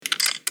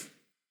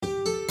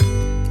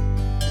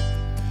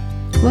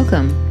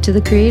Welcome to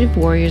the Creative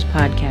Warriors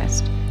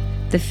Podcast,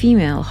 the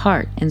female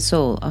heart and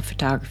soul of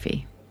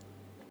photography.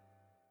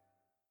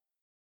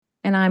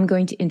 And I'm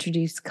going to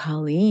introduce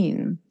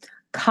Colleen.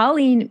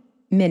 Colleen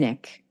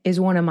Minuik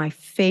is one of my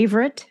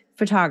favorite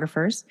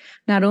photographers,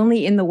 not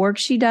only in the work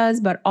she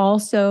does, but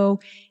also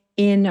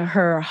in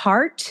her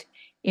heart,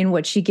 in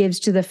what she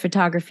gives to the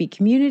photography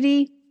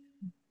community.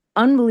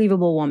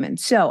 Unbelievable woman.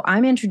 So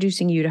I'm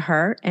introducing you to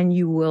her, and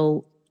you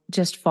will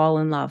just fall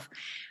in love.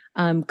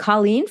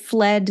 Colleen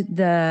fled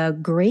the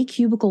gray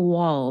cubicle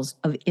walls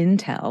of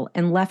Intel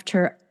and left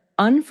her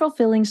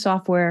unfulfilling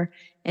software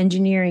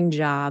engineering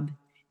job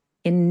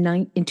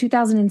in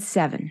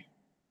 2007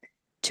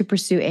 to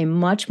pursue a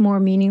much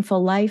more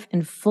meaningful life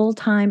and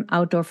full-time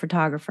outdoor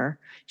photographer.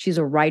 She's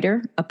a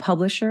writer, a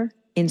publisher,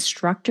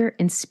 instructor,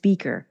 and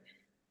speaker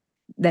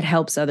that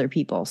helps other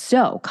people.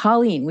 So,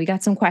 Colleen, we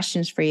got some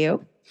questions for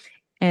you.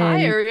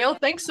 Hi, Ariel.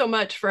 Thanks so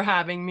much for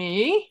having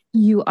me.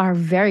 You are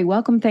very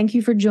welcome. Thank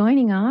you for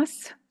joining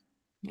us.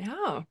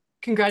 Yeah.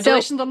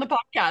 Congratulations on the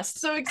podcast.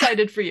 So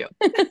excited for you.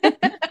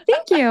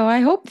 Thank you. I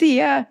hope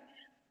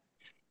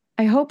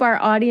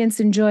our audience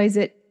enjoys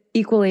it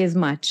equally as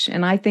much.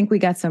 And I think we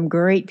got some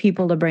great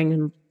people to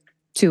bring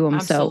to them.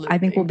 Absolutely. So I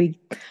think we'll be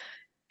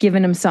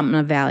giving them something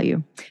of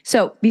value.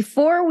 So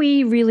before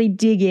we really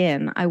dig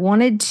in, I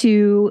wanted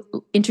to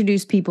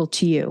introduce people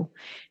to you.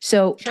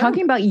 So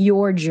talking about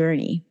your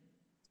journey.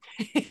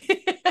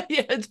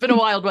 Yeah, it's been a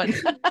wild one.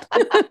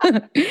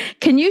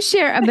 Can you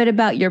share a bit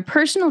about your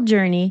personal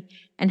journey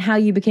and how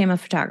you became a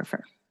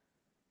photographer?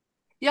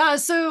 Yeah,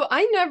 so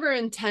I never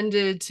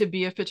intended to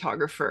be a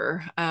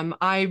photographer.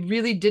 I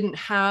really didn't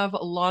have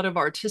a lot of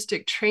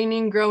artistic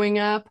training growing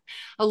up.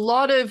 A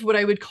lot of what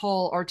I would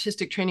call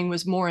artistic training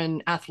was more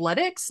in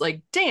athletics,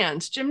 like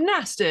dance,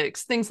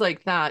 gymnastics, things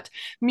like that,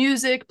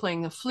 music,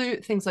 playing the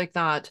flute, things like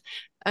that.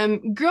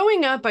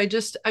 Growing up, I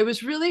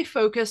was really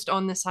focused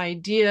on this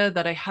idea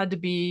that I had to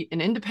be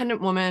an independent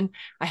woman.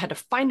 I had to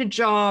find a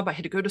job. I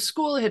had to go to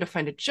school. I had to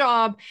find a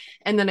job.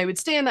 And then I would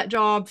stay in that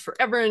job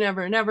forever and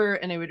ever and ever.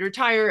 And I would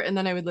retire. And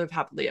then I would live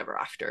happily ever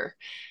after.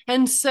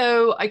 And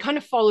so I kind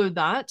of followed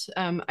that.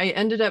 I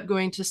ended up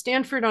going to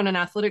Stanford on an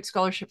athletic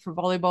scholarship for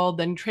volleyball,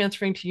 then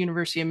transferring to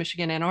University of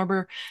Michigan, Ann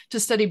Arbor to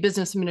study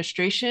business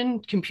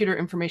administration, computer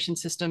information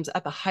systems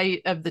at the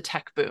height of the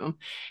tech boom.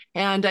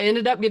 And I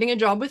ended up getting a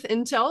job with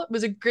Intel. It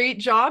was a great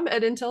job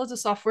at Intel as a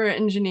software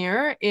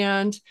engineer.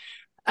 And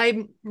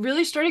I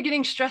really started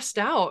getting stressed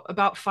out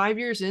about 5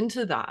 years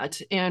into that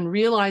and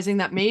realizing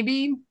that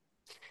maybe,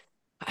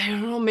 I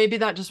don't know, maybe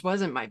that just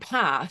wasn't my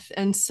path.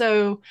 And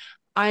so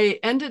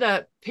I ended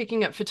up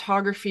picking up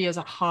photography as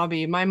a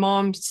hobby. My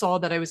mom saw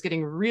that I was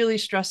getting really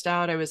stressed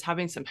out. I was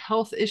having some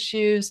health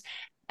issues.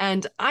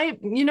 And I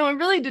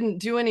really didn't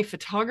do any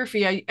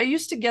photography. I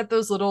used to get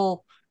those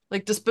little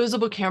like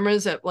disposable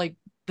cameras at like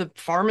the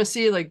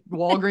pharmacy, like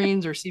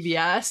Walgreens or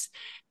CVS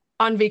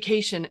on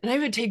vacation. And I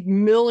would take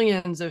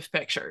millions of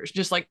pictures,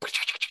 just like,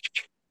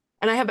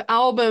 and I have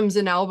albums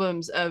and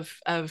albums of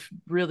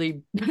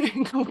really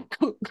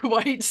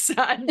quite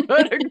sad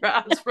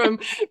photographs from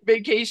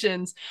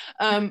vacations.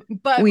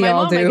 But we my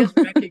all mom, do.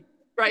 I guess,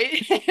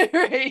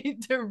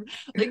 right? They're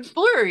like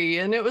blurry.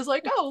 And it was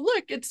like, oh,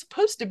 look, it's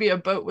supposed to be a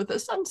boat with a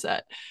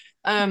sunset.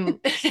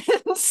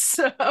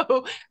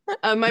 So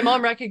my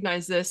mom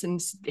recognized this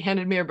and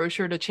handed me a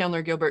brochure to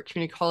Chandler Gilbert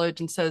Community College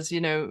and says,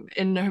 in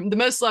the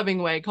most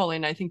loving way,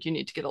 Colleen, I think you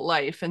need to get a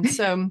life. And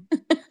so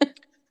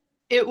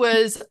it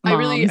was, I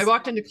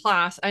walked into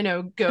class. I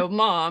know, go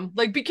mom,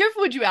 like, be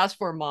careful what you ask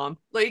for, mom,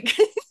 like,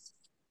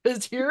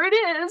 because here it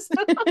is.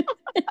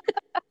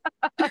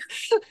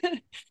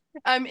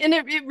 And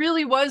it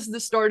really was the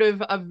start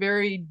of a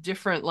very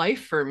different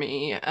life for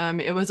me.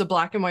 It was a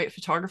black and white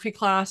photography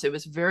class. It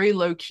was very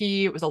low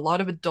key. It was a lot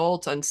of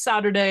adults on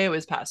Saturday. It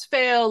was pass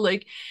fail.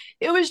 Like,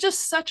 it was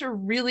just such a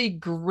really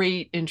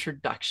great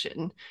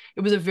introduction.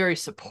 It was a very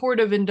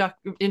supportive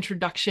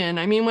introduction.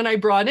 I mean, when I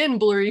brought in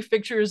blurry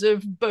pictures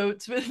of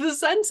boats with the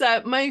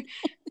sunset, my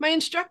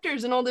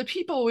instructors and all the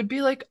people would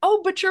be like, oh,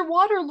 but your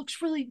water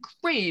looks really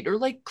great, or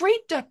like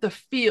great depth of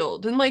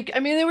field. And like, I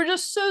mean, they were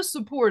just so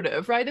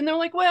supportive, right? And they're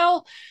like,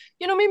 well,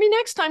 maybe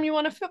next time you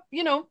want to,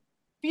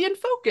 be in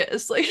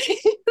focus. Like,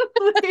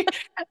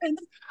 and,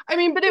 I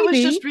mean, but it was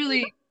just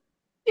really,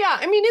 yeah,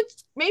 I mean,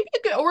 it's maybe a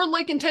good, or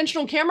like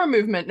intentional camera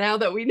movement now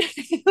that we,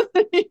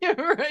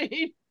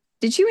 right?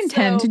 Did you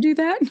intend to do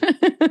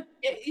that?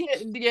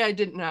 Yeah, I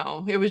didn't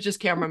know. It was just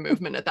camera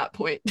movement at that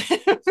point.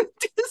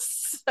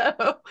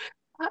 So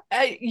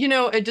I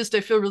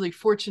feel really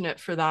fortunate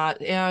for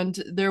that.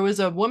 And there was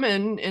a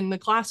woman in the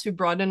class who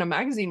brought in a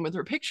magazine with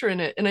her picture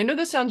in it. And I know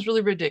this sounds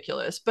really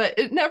ridiculous, but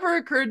it never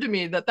occurred to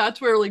me that that's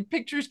where like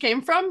pictures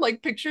came from.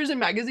 Like pictures and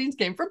magazines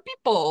came from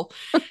people.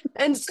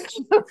 And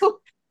so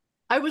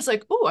I was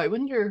like, oh, I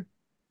wonder,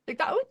 like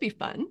that would be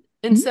fun.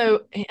 And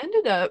so I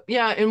ended up,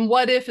 and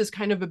what if is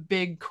kind of a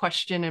big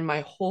question in my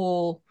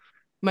whole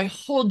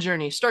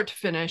journey, start to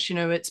finish.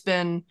 It's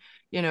been,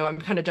 I'm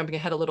kind of jumping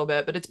ahead a little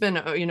bit, but it's been,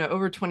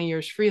 over 20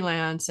 years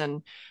freelance,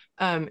 and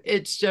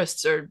it's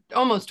just, or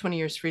almost 20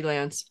 years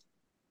freelance.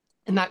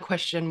 And that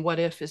question, what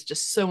if, is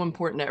just so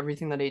important to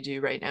everything that I do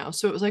right now.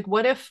 So it was like,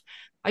 what if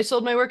I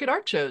sold my work at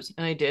art shows?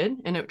 And I did,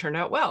 and it turned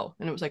out well.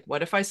 And it was like,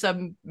 what if I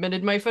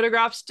submitted my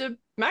photographs to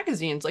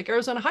magazines like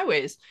Arizona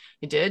Highways?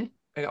 I did.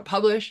 I got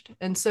published.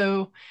 And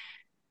so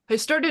I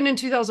started in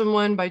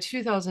 2001. By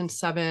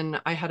 2007,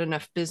 I had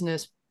enough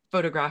business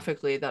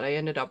photographically that I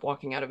ended up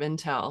walking out of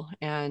Intel.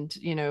 And,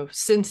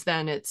 since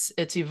then it's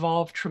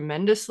evolved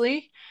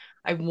tremendously.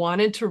 I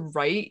wanted to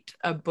write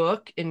a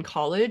book in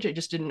college. I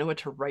just didn't know what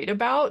to write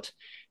about.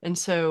 And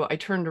so I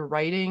turned to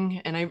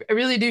writing. And I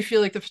really do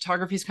feel like the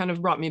photography's kind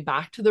of brought me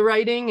back to the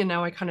writing. And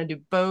now I kind of do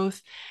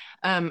both.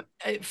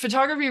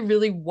 Photography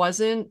really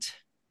wasn't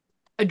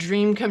a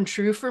dream come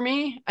true for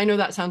me. I know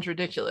that sounds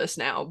ridiculous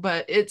now,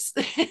 but it's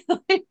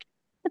like,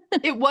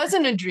 it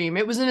wasn't a dream.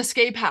 It was an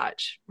escape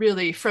hatch,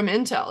 really, from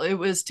Intel. It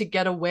was to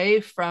get away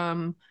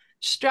from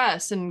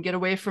stress and get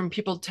away from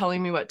people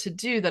telling me what to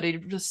do,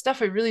 the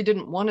stuff I really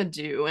didn't want to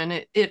do.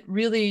 And it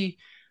really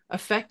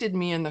affected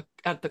me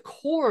at the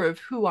core of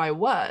who I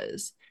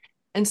was.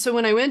 And so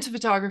when I went to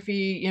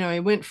photography, I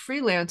went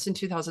freelance in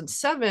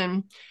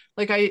 2007.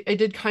 Like I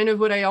did kind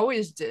of what I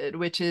always did,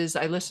 which is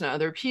I listened to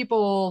other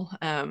people,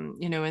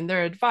 and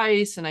their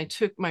advice.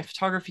 And my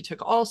photography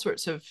took all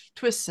sorts of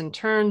twists and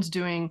turns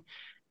doing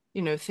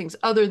things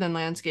other than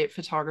landscape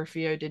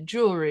photography. I did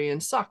jewelry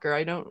and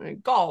soccer.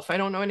 Golf. I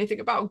don't know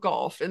anything about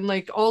golf, and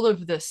like all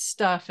of this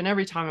stuff. And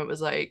every time it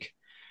was like,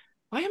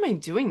 why am I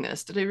doing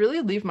this? Did I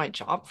really leave my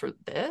job for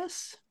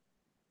this?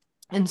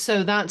 And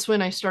so that's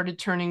when I started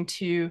turning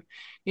to,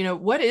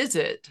 what is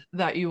it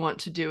that you want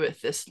to do with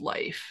this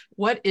life?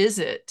 What is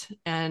it?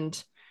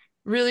 And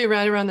really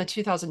right around the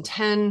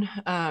 2010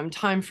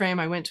 timeframe,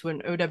 I went to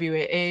an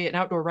OWAA, an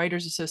Outdoor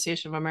Writers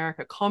Association of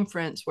America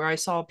conference, where I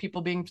saw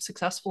people being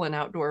successful in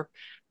outdoor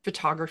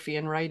photography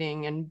and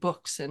writing and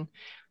books. And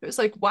it was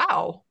like,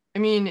 wow, I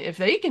mean, if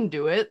they can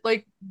do it,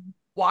 like,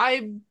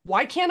 why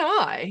can't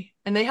I?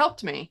 And they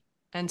helped me.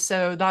 And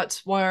so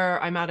that's where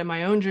I'm at in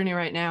my own journey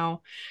right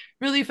now,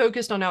 really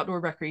focused on outdoor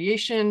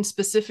recreation,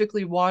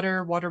 specifically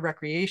water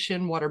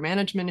recreation, water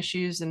management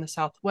issues in the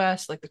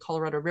Southwest, like the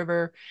Colorado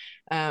River,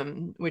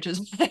 which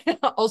is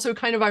also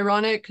kind of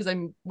ironic because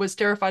I was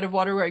terrified of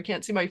water where I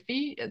can't see my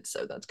feet. And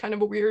so that's kind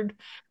of a weird,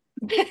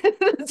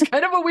 it's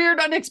kind of a weird,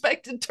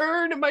 unexpected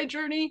turn in my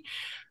journey.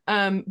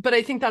 But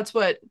I think that's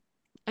what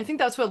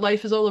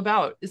life is all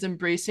about, is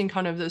embracing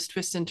kind of those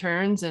twists and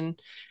turns. And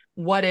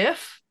what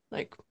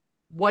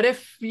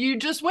if you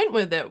just went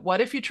with it?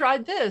 What if you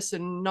tried this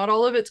and not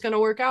all of it's going to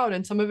work out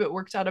and some of it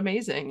works out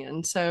amazing?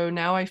 And so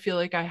now I feel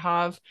like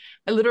I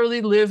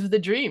literally live the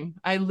dream.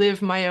 I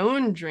live my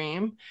own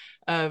dream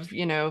of,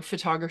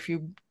 photography,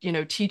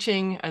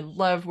 teaching. I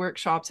love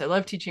workshops. I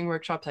love teaching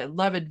workshops. I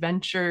love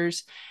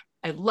adventures.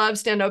 I love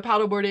stand-up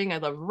paddleboarding. I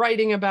love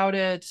writing about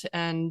it.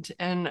 And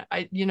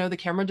I, the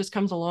camera just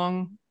comes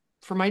along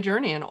for my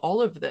journey and all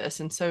of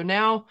this. And so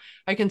now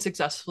I can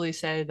successfully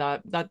say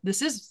that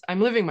I'm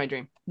living my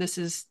dream. This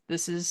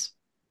is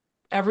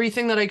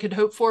everything that I could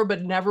hope for,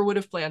 but never would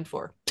have planned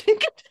for.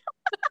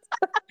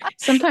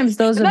 Sometimes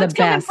those are the best.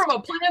 That's coming from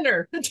a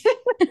planner.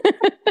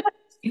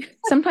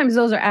 Sometimes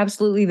those are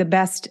absolutely the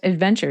best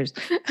adventures.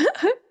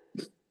 I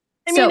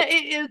mean,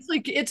 it's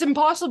like, it's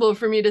impossible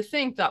for me to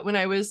think that when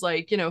I was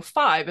like,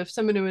 5, if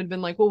somebody had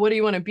been like, well, what do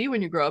you want to be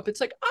when you grow up? It's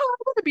like, oh,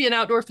 I want to be an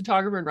outdoor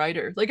photographer and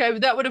writer. Like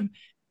that would have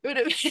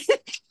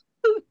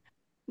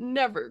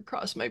never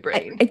crossed my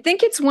brain. I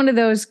think it's one of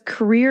those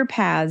career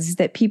paths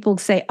that people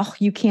say, oh,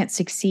 you can't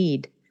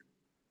succeed.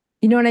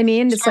 You know what I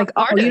mean? It's like,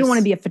 oh, you don't want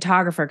to be a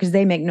photographer because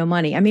they make no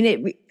money. I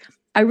mean,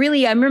 I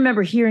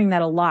remember hearing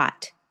that a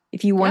lot.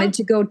 If you wanted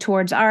to go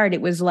towards art,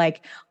 it was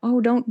like, oh,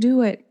 don't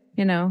do it.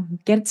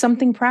 Get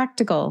something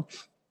practical.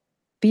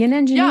 Be an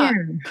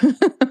engineer.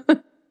 Yeah.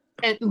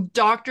 And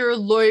doctor,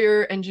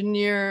 lawyer,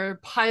 engineer,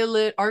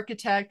 pilot,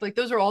 architect, like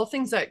those are all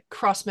things that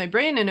crossed my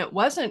brain. And it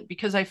wasn't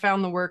because I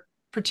found the work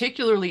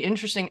particularly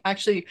interesting.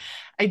 Actually,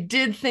 I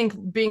did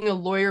think being a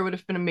lawyer would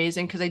have been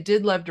amazing because I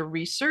did love to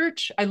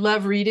research. I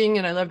love reading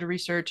and I love to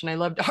research and I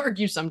love to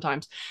argue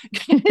sometimes.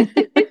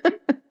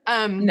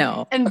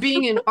 No. And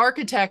being an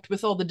architect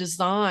with all the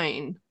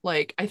design,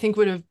 like I think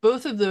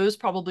both of those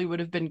probably would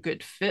have been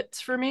good fits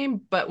for me.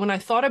 But when I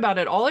thought about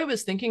it, all I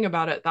was thinking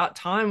about at that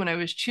time when I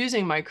was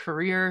choosing my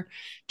career,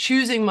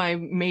 choosing my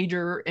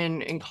major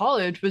in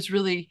college was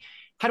really,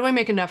 how do I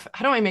make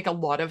a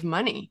lot of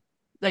money?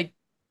 Like,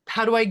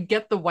 how do I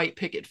get the white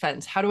picket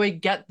fence? How do I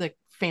get the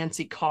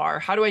fancy car?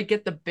 How do I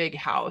get the big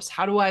house?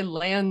 How do I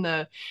land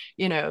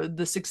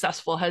the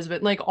successful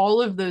husband? Like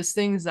all of those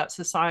things that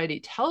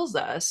society tells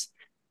us.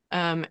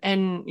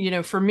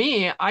 And for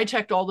me, I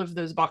checked all of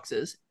those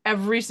boxes,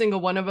 every single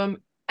one of them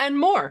and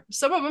more,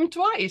 some of them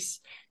twice.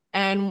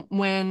 And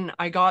when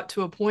I got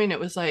to a point, it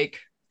was like,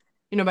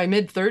 by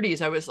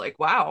mid-30s, I was like,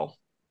 wow,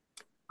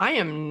 I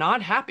am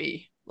not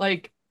happy.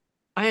 Like,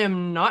 I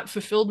am not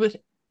fulfilled with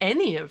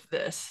any of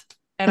this.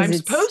 And I'm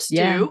supposed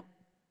to,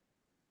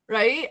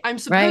 right? I'm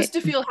supposed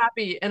to feel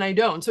happy and I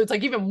don't. So it's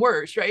like even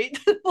worse, right?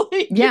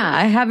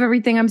 I have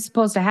everything I'm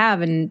supposed to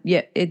have and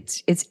yet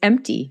it's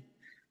empty.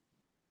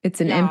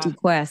 It's an empty Yeah.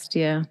 quest.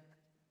 Yeah.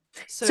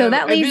 So So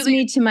that I leads really,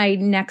 me to my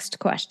next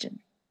question,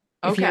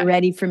 if you're okay,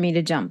 ready for me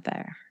to jump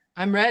there.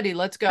 I'm ready.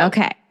 Let's go.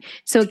 Okay.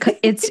 So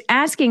it's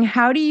asking,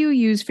 how do you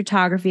use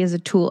photography as a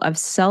tool of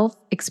self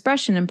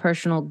expression and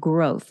personal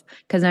growth?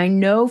 Because I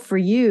know for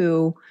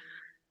you,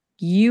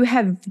 you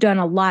have done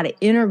a lot of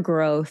inner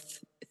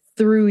growth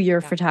through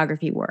your Yeah.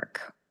 photography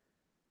work.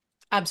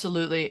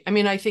 Absolutely. I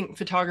mean, I think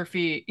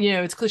photography,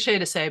 it's cliche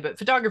to say, but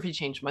photography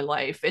changed my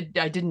life. I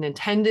didn't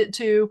intend it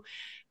to,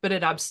 but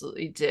it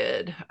absolutely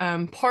did.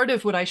 Part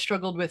of what I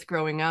struggled with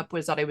growing up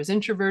was that I was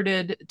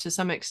introverted to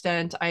some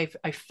extent. I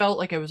felt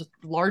like I was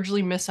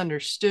largely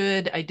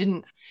misunderstood.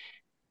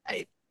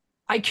 I,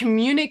 I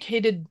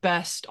communicated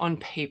best on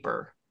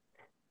paper.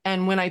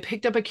 And when I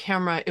picked up a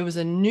camera, it was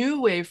a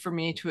new way for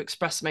me to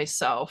express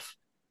myself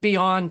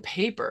beyond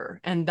paper.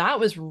 And that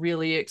was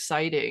really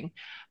exciting.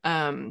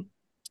 Um,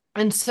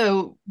 and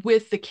so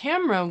with the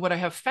camera, what I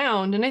have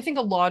found, and I think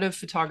a lot of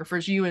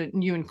photographers, you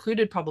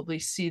included, probably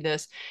see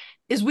this,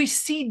 is we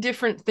see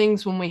different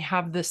things when we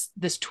have this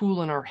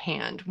tool in our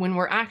hand. When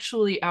we're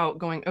actually out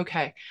going,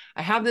 okay,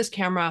 I have this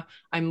camera,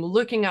 I'm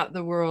looking at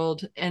the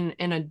world in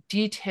a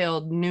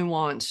detailed,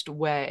 nuanced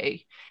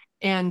way.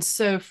 And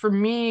so for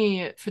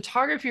me,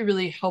 photography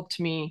really helped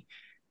me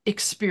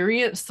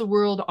experience the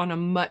world on a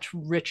much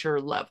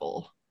richer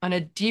level, on a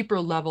deeper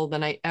level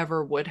than I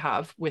ever would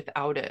have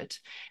without it.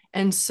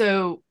 And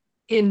so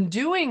in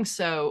doing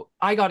so,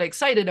 I got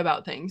excited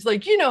about things.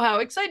 Like, you know how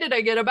excited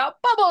I get about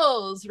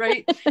bubbles,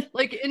 right?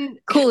 Like in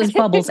Coolest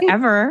bubbles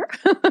ever.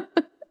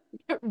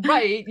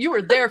 right, you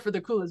were there for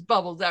the coolest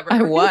bubbles I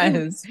ever.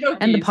 was.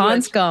 And the Smokies, pond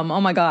which scum.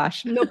 Oh my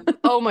gosh. no,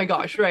 oh my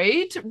gosh,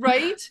 right?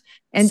 Right.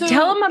 And tell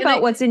So, them and about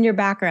I, what's in your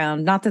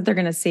background. Not that they're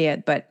going to see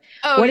it, but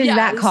oh what is yeah.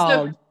 that So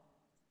called?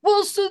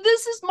 well, so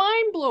this is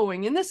mind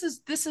blowing, and this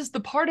is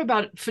the part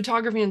about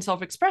photography and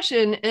self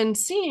expression and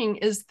seeing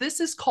is this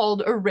is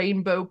called a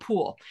rainbow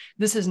pool.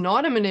 This is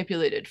not a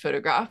manipulated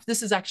photograph.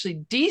 This is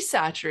actually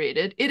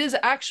desaturated. It is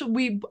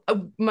actually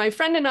my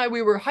friend and I,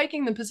 we were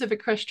hiking the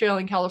Pacific Crest Trail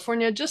in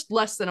California just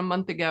less than a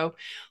month ago.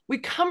 We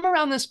come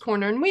around this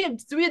corner and we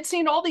had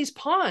seen all these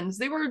ponds.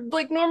 They were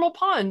like normal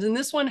ponds, and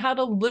this one had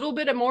a little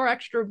bit of more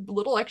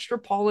little extra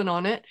pollen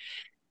on it,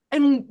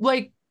 and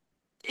like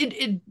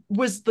it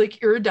was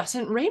like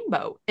iridescent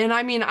rainbow. And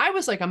I mean, I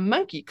was like a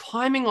monkey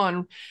climbing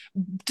on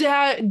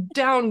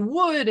down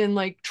wood and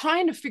like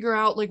trying to figure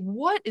out like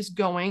what is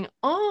going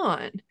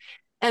on.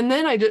 And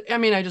then I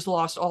just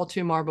lost all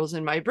two marbles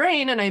in my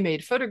brain and I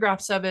made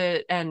photographs of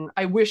it. And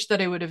I wish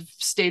that I would have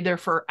stayed there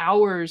for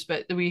hours,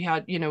 but we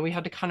had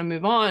to kind of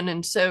move on.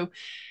 And so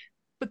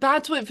but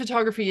that's what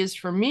photography is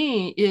for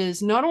me,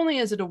 is not only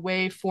is it a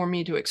way for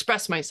me to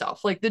express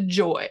myself, like the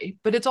joy,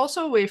 but it's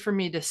also a way for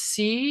me to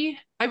see.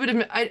 I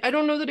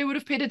don't know that I would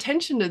have paid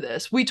attention to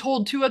this. We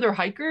told two other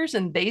hikers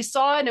and they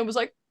saw it and it was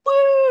like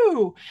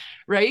woo,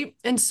 right?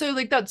 And so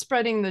like that's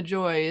spreading the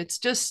joy.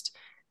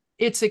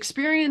 It's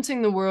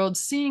experiencing the world,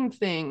 seeing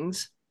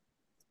things.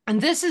 And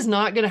this is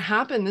not going to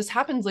happen. This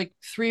happens like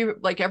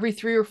every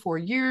 3 or 4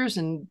 years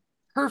and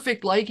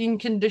perfect lighting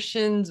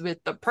conditions with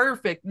the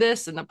perfect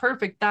this and the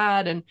perfect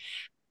that. And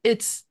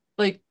it's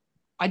like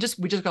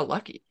we just got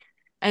lucky.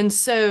 And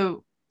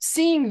so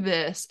seeing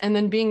this and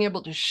then being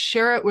able to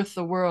share it with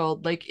the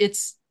world, like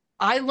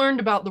I learned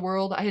about the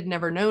world. I had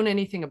never known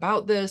anything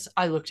about this.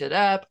 I looked it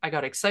up. I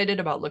got excited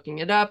about looking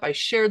it up. I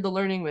shared the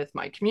learning with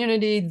my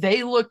community.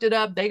 They looked it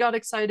up. They got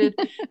excited.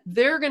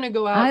 They're going to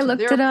go out I to looked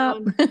their it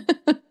up.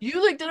 pond.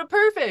 You looked at it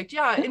perfect.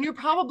 Yeah. And you're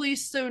probably,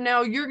 so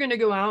now you're going to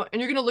go out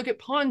and you're going to look at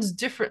ponds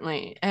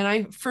differently.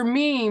 And for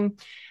me,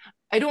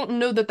 I don't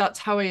know that that's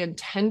how I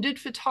intended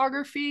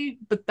photography,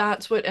 but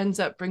that's what ends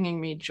up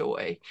bringing me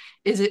joy.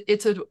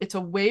 It's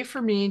a way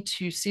for me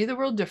to see the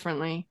world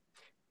differently,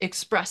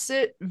 express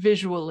it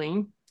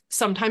visually.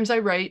 Sometimes I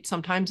write,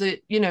 sometimes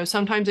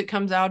it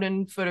comes out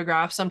in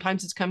photographs,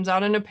 sometimes it comes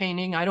out in a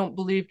painting. I don't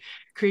believe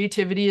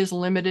creativity is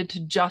limited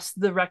to just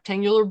the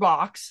rectangular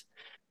box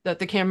that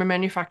the camera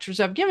manufacturers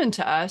have given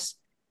to us.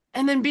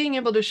 And then being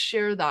able to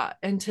share that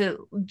and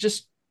to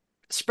just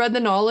spread the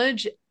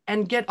knowledge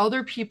and get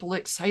other people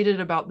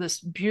excited about this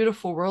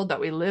beautiful world that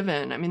we live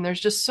in. I mean, there's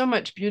just so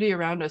much beauty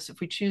around us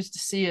if we choose to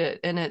see it.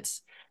 And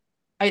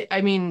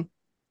I mean,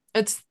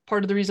 it's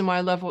part of the reason why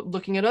I love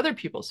looking at other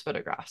people's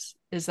photographs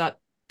is that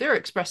they're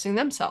expressing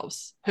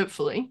themselves,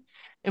 hopefully,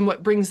 and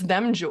what brings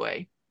them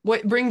joy.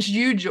 What brings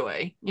you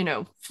joy?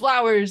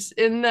 Flowers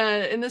in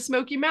the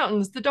Smoky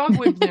Mountains, the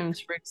dogwood blooms,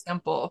 for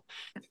example,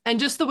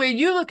 and just the way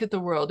you look at the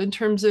world in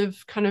terms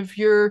of kind of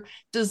your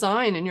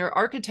design and your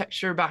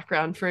architecture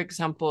background, for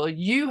example.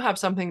 You have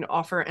something to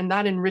offer, and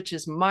that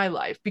enriches my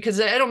life because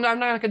I'm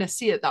not going to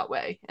see it that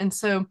way. And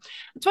so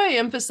that's why I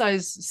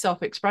emphasize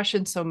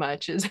self-expression so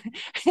much. Is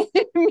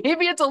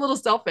maybe it's a little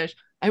selfish.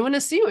 I want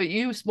to see what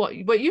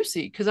you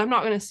see because I'm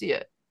not going to see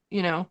it.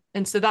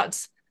 And so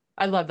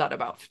I love that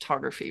about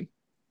photography.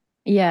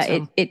 Yeah,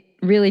 So it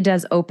really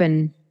does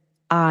open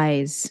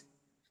eyes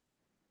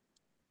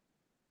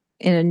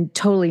in a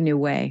totally new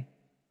way.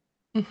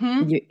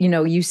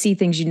 mhm. You see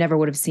things you never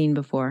would have seen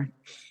before.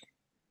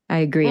 I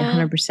agree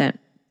Mm, 100%.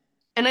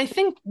 and I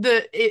think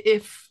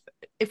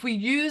if we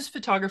use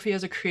photography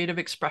as a creative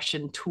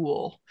expression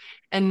tool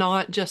and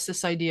not just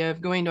this idea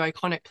of going to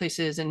iconic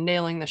places and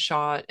nailing the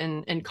shot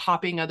and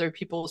copying other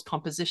people's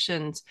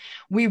compositions,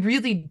 we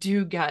really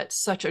do get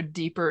such a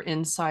deeper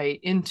insight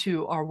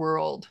into our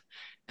world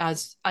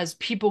as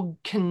people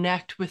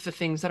connect with the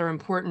things that are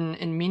important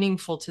and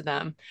meaningful to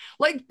them,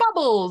 like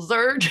bubbles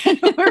or,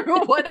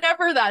 or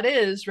whatever that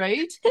is,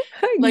 right?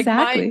 Like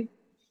Exactly.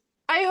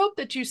 I hope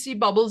that you see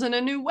bubbles in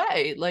a new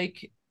way.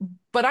 Like,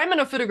 but I'm going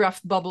to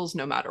photograph bubbles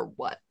no matter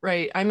what,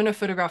 right? I'm going to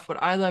photograph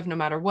what I love no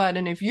matter what.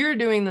 And if you're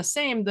doing the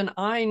same, then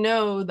I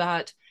know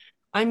that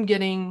I'm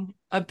getting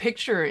a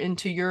picture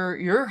into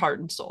your heart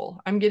and soul.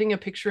 I'm getting a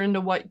picture into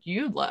what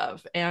you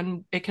love,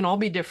 and it can all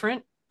be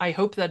different. I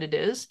hope that it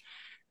is,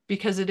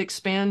 because it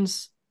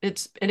expands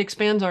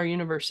our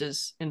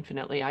universes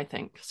infinitely, I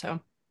think. So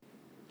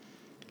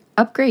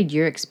Upgrade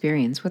your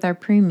experience with our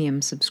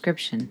premium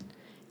subscription.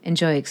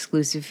 Enjoy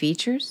exclusive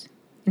features,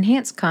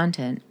 enhanced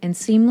content, and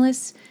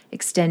seamless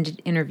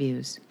extended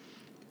interviews.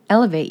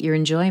 Elevate your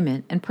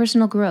enjoyment and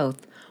personal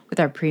growth with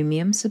our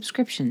premium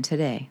subscription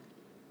today.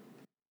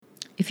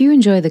 If you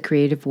enjoy the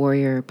Creative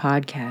Warrior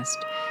podcast,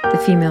 the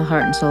female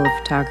heart and soul of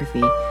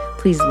photography,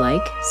 please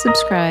like,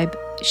 subscribe,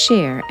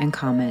 share, and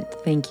comment.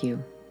 Thank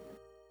you.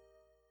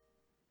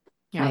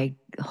 yeah. I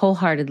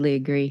wholeheartedly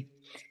agree.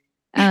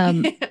 I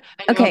know,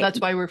 Okay, that's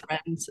why we're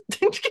friends.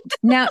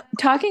 now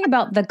talking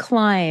about the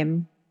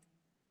climb,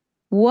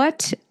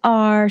 what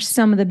are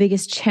some of the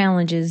biggest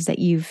challenges that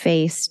you've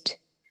faced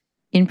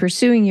in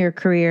pursuing your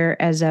career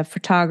as a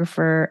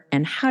photographer,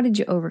 and how did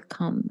you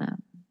overcome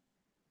them?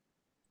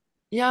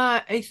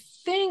 Yeah, I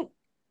think,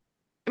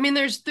 I mean,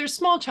 there's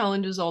small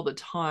challenges all the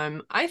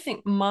time. I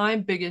think my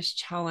biggest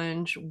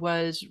challenge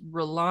was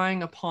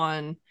relying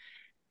upon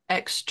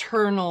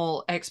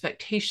external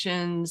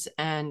expectations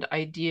and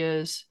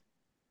ideas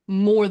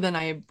more than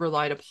I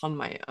relied upon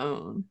my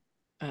own.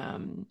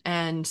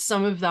 And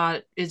some of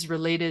that is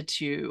related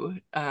to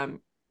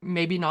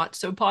maybe not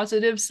so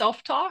positive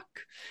self-talk.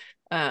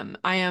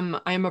 I am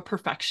a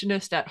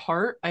perfectionist at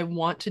heart. I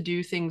want to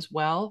do things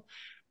well.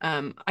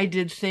 I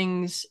did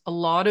a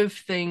lot of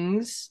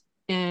things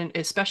in,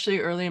 especially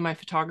early in my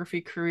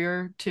photography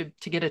career, to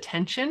get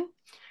attention,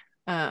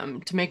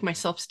 to make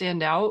myself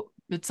stand out.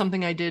 It's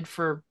something I did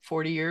for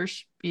 40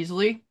 years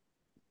easily.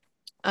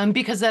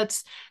 Because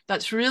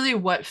that's really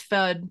what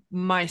fed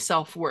my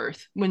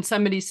self-worth. When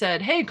somebody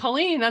said, "Hey,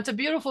 Colleen, that's a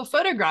beautiful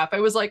photograph," I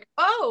was like,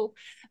 "Oh,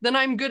 then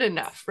I'm good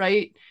enough,"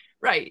 right?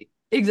 Right.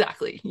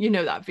 Exactly. You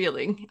know that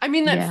feeling. I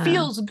mean, that Yeah,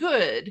 feels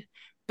good,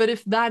 but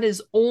if that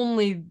is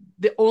only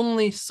the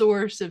only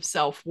source of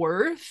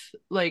self-worth,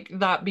 like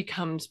that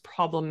becomes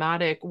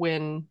problematic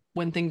when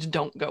things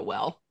don't go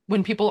well,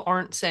 when people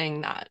aren't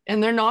saying that,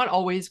 and they're not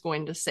always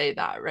going to say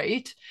that,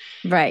 right?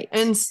 right.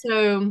 And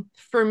so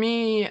for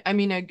me, I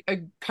mean, a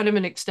kind of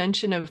an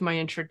extension of my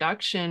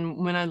introduction,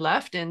 when I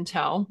left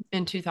Intel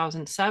in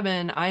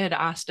 2007, I had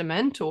asked a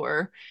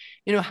mentor,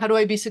 how do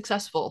I be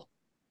successful?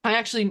 I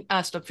actually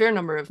asked a fair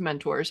number of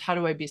mentors, how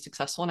do I be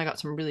successful? And I got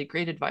some really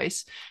great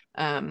advice.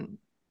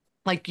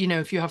 Like,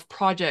 if you have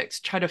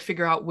projects, try to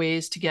figure out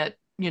ways to get,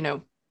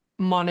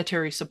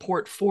 monetary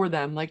support for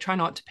them, like try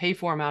not to pay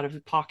for them out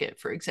of pocket,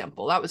 for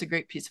example. That was a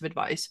great piece of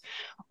advice.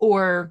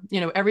 Or,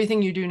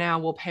 everything you do now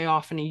will pay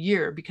off in a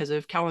year because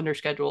of calendar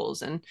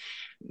schedules and,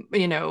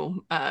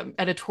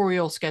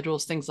 editorial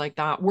schedules, things like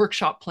that,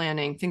 workshop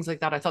planning, things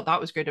like that. I thought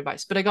that was great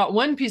advice. But I got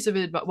one piece of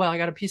advice. Well, I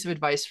got a piece of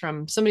advice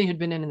from somebody who'd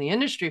been in the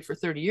industry for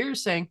 30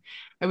 years saying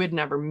I would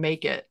never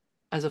make it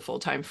as a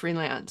full-time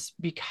freelance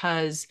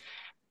because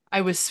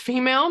I was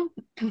female.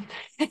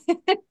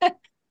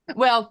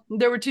 Well,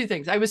 there were two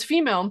things. I was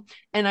female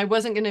and I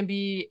wasn't going to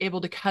be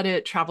able to cut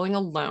it traveling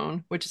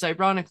alone, which is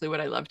ironically what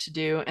I love to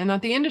do. And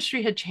that the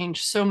industry had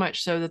changed so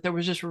much so that there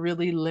was just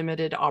really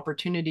limited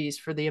opportunities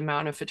for the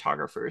amount of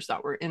photographers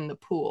that were in the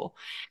pool.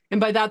 And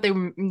by that, they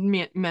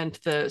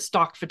meant the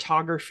stock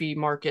photography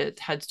market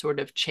had sort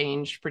of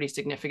changed pretty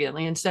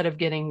significantly. Instead of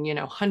getting,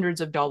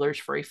 hundreds of dollars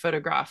for a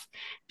photograph,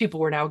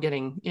 people were now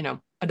getting,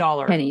 a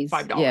dollar, Pennies.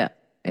 $5. Yeah,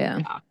 yeah.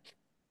 Yeah.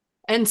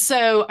 And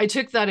so I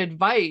took that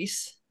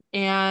advice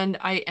and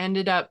I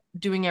ended up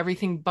doing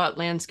everything but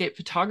landscape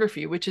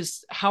photography, which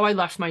is how I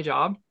left my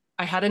job.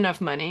 I had enough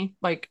money.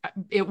 Like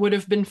it would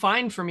have been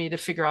fine for me to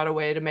figure out a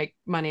way to make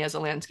money as a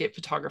landscape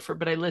photographer,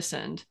 but I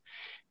listened.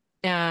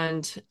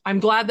 And I'm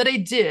glad that I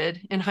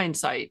did in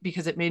hindsight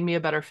because it made me a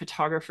better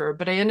photographer.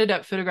 But I ended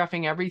up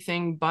photographing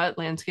everything but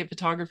landscape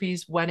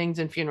photographies, weddings,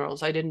 and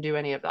funerals. I didn't do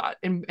any of that.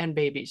 And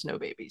babies, no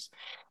babies.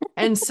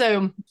 And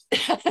so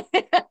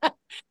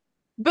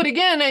but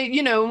again,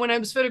 when I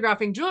was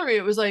photographing jewelry,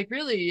 it was like,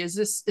 really, is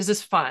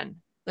this fun?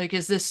 Like,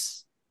 is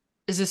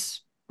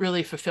this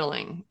really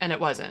fulfilling? And it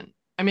wasn't.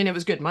 I mean, it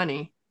was good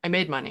money. I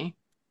made money.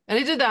 And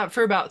I did that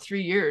for about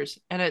 3 years.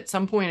 And at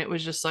some point it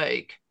was just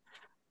like,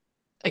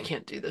 I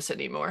can't do this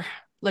anymore.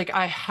 Like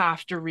I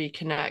have to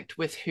reconnect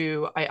with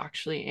who I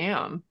actually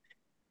am.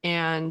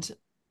 And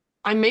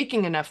I'm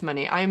making enough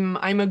money.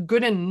 I'm a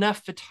good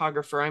enough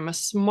photographer. I'm a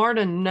smart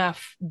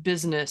enough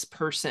business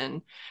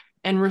person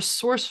and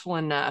resourceful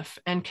enough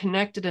and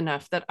connected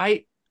enough that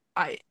I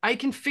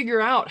can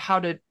figure out how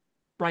to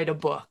write a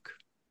book,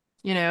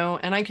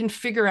 and I can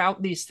figure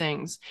out these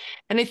things.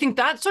 And I think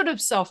that sort of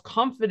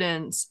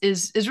self-confidence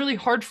is really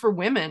hard for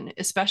women,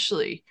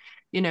 especially,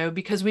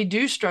 because we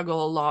do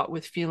struggle a lot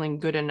with feeling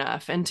good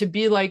enough and to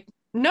be like,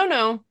 no,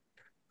 no,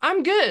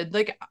 I'm good.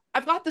 Like,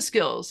 I've got the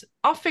skills.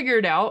 I'll figure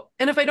it out.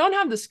 And if I don't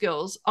have the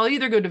skills, I'll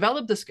either go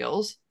develop the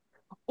skills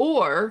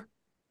or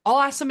I'll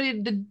ask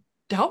somebody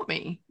to help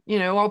me.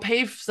 I'll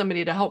pay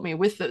somebody to help me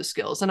with those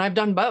skills. And I've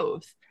done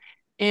both.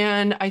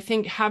 And I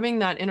think having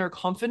that inner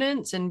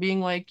confidence and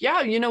being like,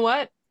 yeah, you know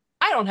what?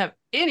 I don't have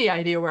any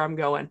idea where I'm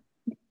going,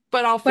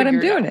 but I'll But I'm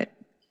figure it doing out. it.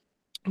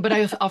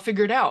 But I'll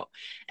figure it out.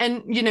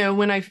 And,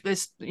 when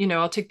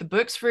I'll take the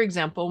books, for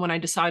example, when I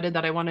decided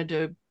that I wanted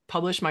to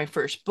publish my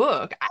first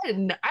book, I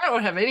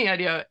don't have any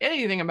idea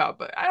anything about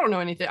books. I don't know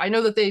anything. I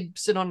know that they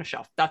sit on a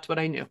shelf. That's what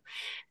I knew.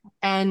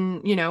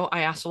 And,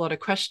 I asked a lot of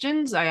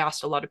questions. I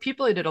asked a lot of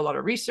people. I did a lot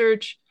of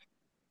research,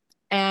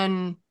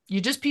 and you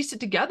just piece it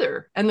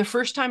together. And the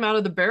first time out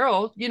of the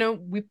barrel,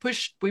 we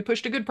pushed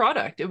a good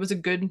product. It was a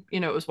good,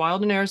 it was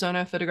wild in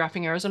Arizona,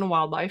 photographing Arizona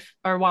wildlife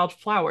or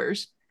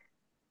wildflowers.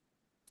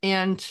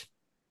 And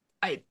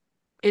I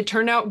it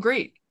turned out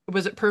great.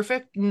 Was it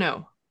perfect?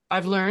 No.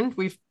 I've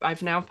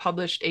now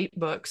published 8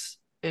 books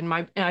and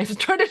I've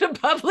started a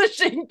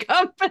publishing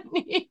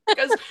company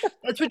because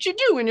that's what you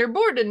do when you're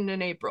bored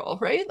in April,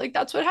 right? Like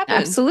that's what happens.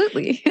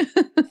 Absolutely.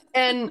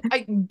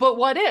 But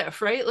what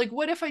if, right? Like,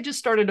 what if I just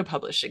started a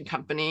publishing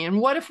company?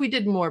 And what if we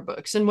did more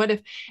books? And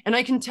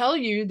I can tell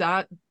you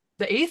that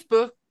the 8th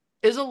book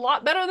is a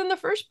lot better than the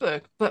first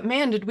book. But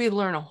man, did we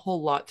learn a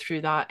whole lot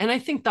through that. And I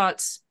think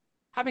that's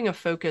having a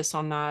focus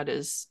on that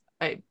as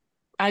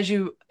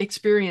you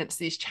experience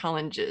these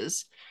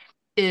challenges,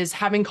 is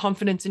having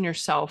confidence in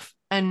yourself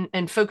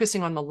and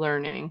focusing on the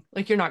learning.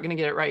 Like, you're not going to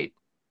get it right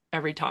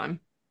every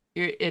time.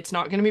 It's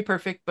not going to be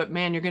perfect, but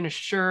man, you're going to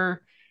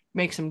sure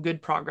make some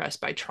good progress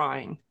by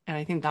trying. And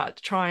I think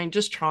that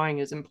just trying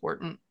is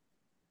important.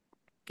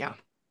 Yeah.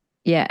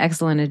 Yeah,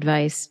 excellent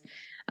advice.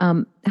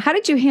 How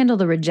did you handle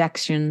the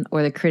rejection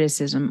or the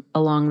criticism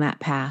along that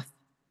path?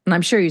 And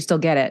I'm sure you still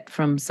get it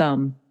from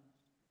some.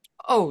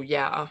 Oh,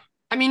 yeah.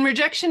 I mean,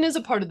 rejection is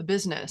a part of the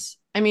business.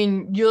 I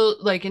mean,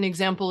 an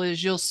example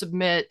is you'll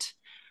submit,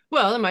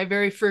 well, in my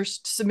very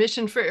first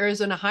submission for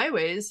Arizona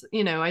Highways,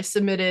 I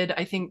submitted,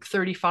 I think,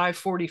 35,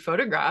 40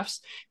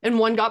 photographs and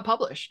one got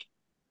published.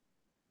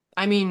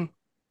 I mean,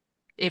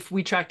 if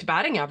we tracked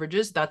batting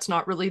averages, that's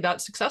not really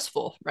that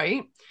successful,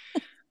 right?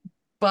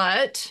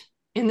 But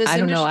in this I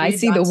don't know. I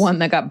industry, see the one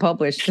that got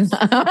published.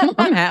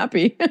 I'm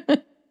happy.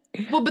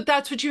 well, but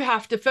that's what you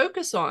have to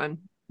focus on,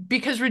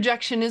 because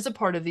rejection is a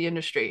part of the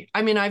industry.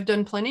 I mean, I've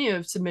done plenty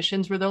of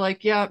submissions where they're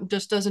like, yeah, it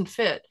just doesn't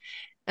fit.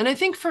 And I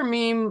think for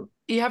me,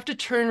 you have to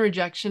turn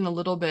rejection a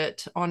little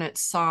bit on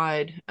its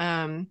side.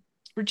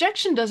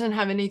 Rejection doesn't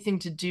have anything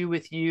to do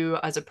with you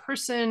as a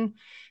person,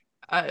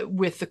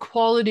 with the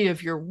quality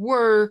of your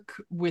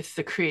work, with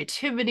the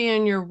creativity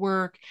in your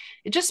work.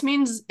 It just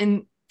means,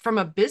 from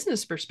a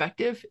business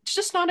perspective, it's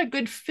just not a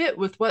good fit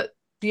with what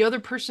the other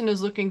person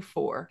is looking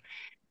for.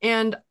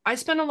 And I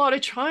spent a lot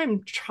of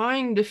time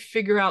trying to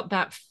figure out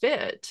that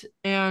fit.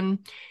 And,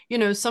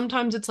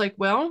 sometimes it's like,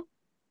 well,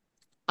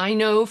 I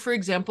know, for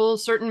example,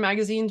 certain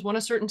magazines want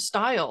a certain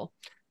style.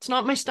 It's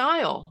not my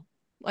style.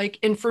 Like,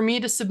 and for me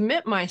to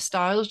submit my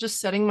style is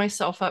just setting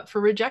myself up for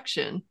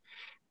rejection.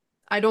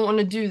 I don't want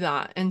to do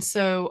that. And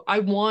so I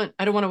don't want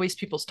to waste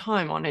people's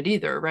time on it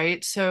either,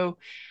 right? So,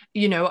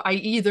 I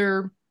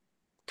either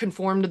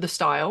conform to the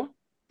style,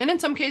 and in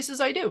some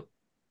cases I do.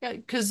 Yeah,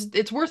 because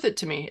it's worth it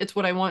to me. It's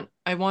what I want.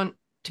 I want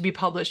to be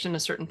published in a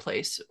certain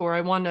place, or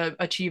I want to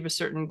achieve a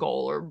certain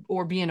goal,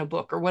 or be in a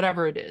book, or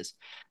whatever it is.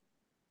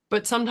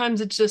 But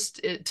sometimes it's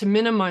just to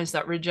minimize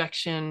that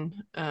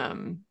rejection.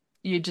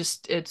 You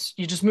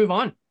just move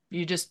on.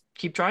 You just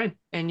keep trying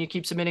and you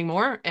keep submitting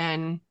more.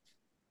 And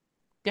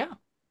yeah,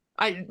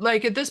 I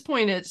like, at this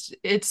point,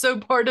 it's so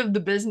part of the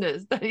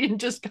business that you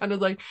just kind of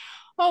like,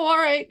 oh, all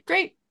right,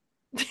 great.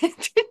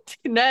 Next.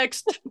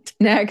 Next.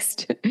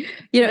 Next.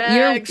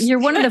 You're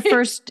one of the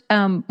first,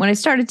 when I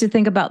started to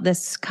think about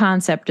this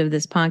concept of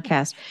this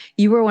podcast,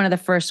 you were one of the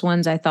first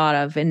ones I thought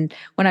of. And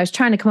when I was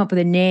trying to come up with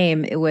a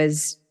name, it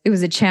was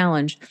a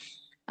challenge.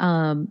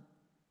 And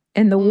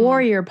the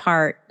warrior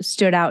part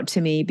stood out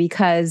to me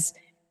because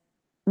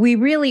we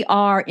really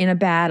are in a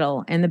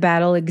battle, and the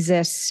battle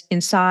exists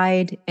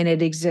inside and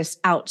it exists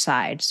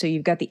outside. So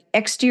you've got the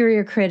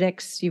exterior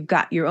critics, you've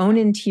got your own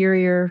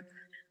interior,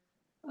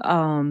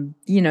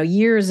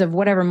 years of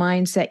whatever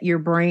mindset your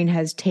brain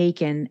has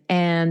taken,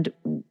 and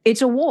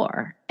it's a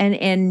war.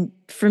 And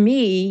for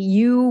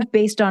me,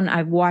 based on,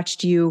 I've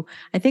watched you,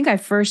 I think I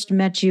first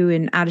met you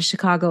in Out of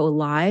Chicago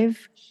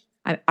Live.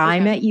 I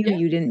met you,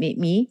 you didn't meet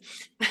me.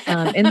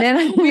 And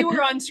then we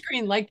were on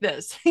screen like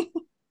this.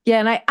 Yeah.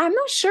 And I'm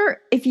not sure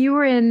if you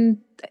were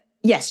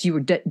yes, you were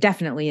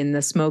definitely in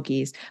the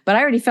Smokies, but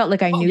I already felt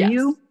like I knew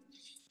you.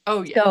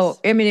 Oh, So, yes.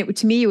 I mean,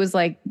 to me, it was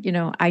like,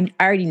 I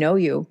already know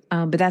you,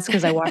 but that's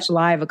because I watched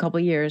live a couple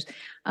years.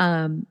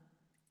 Um,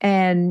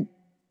 and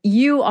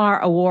you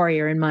are a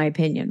warrior, in my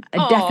opinion,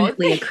 Oh,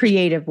 definitely a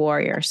creative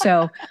warrior.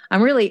 So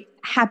I'm really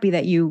happy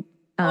that you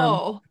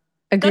oh,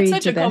 that's agreed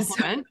such to a this.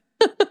 compliment.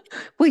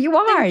 Well, you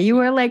are. Thank You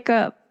you. are like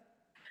a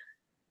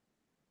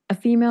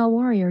female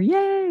warrior.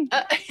 Yay.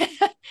 Uh,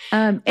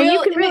 And you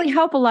well, can and really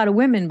help a lot of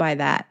women by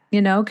that,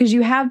 because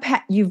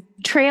you've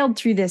trailed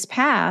through this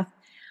path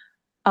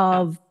yeah,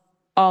 of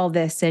all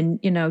this, and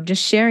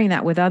just sharing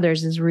that with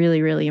others is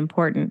really, really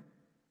important.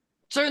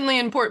 certainly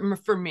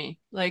important for me.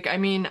 Like, I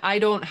mean, I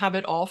don't have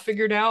it all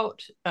figured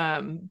out,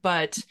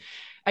 but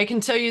I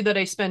can tell you that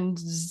I spend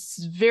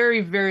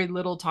very, very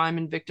little time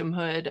in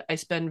victimhood. I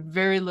spend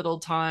very little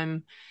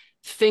time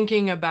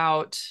thinking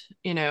about,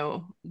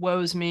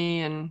 woes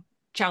me and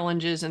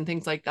challenges and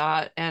things like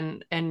that.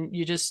 And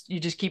you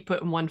just keep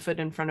putting one foot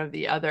in front of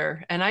the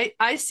other. And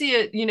I see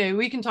it,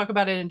 we can talk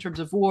about it in terms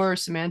of war,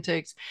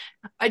 semantics.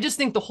 I just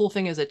think the whole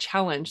thing is a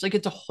challenge. Like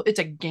it's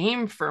a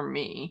game for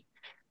me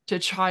to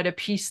try to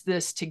piece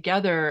this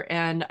together.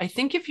 And I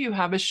think if you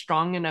have a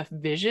strong enough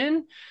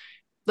vision,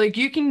 like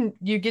you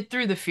get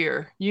through the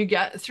fear, you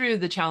get through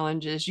the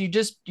challenges, you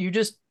just you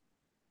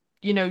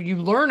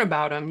learn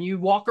about them, you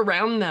walk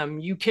around them,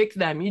 you kick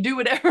them, you do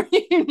whatever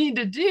you need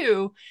to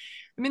do.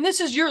 I mean,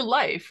 this is your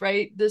life,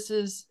 right? This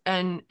is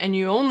and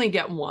you only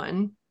get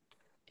one.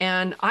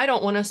 And I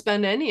don't want to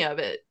spend any of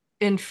it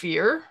in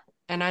fear.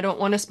 And I don't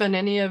want to spend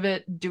any of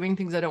it doing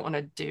things I don't want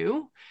to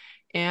do.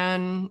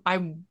 And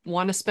I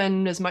want to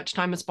spend as much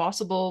time as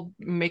possible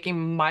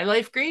making my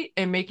life great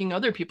and making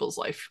other people's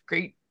life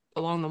great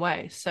along the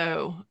way.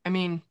 So, I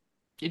mean,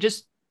 you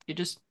just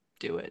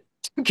do it.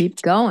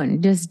 Keep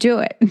going. Just do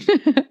it.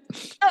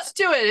 Just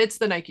do it. It's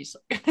the Nike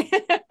slogan.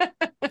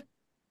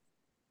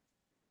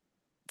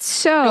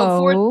 Go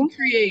forth So and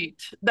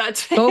create.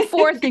 That's go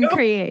forth and go,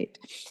 create.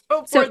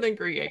 go So, forth and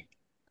create.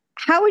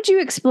 how would you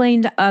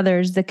explain to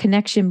others the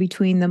connection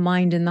between the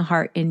mind and the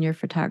heart in your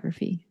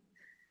photography?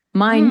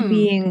 Mind Hmm.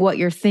 being what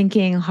you're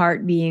thinking,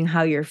 heart being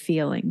how you're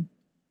feeling.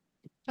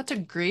 That's a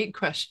great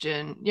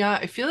question. Yeah,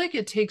 I feel like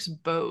it takes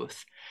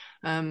both.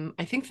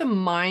 I think the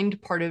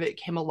mind part of it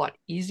came a lot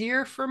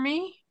easier for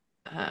me,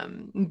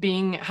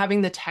 being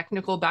having the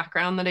technical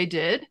background that I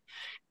did.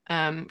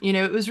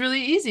 It was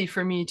really easy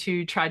for me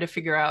to try to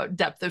figure out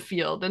depth of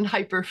field and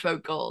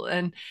hyperfocal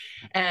and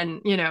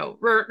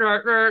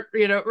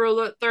rule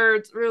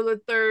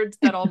of thirds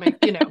that all make.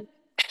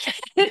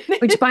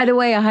 Which, by the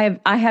way,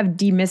 I have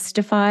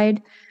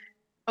demystified.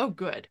 Oh,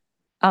 good.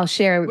 I'll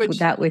share Which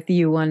that with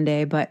you one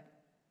day, but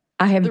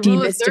I have the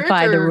rule of thirds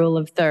demystified the or rule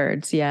of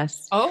thirds.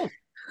 Yes. oh,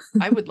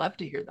 I would love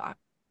to hear that.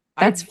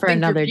 That's I for think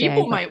your another day,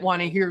 people but might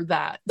want to hear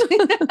that.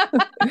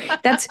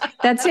 that's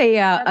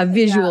a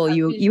visual.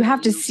 You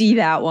have to see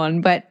that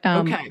one, but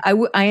Okay.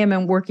 I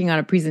am working on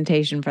a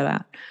presentation for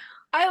that.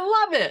 I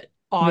love it.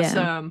 Yeah.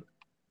 Awesome.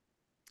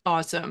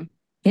 Awesome.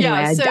 Anyway,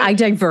 Yeah. So I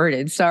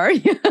diverted.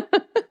 Sorry.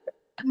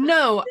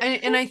 no,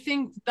 and I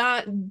think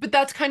that, but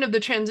that's kind of the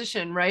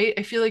transition, right?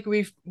 I feel like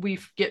we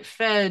get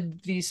fed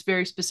these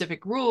very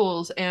specific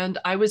rules, and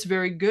I was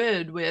very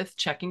good with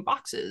checking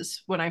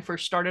boxes when I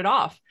first started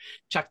off.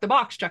 Check the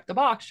box, check the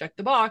box, check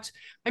the box.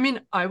 I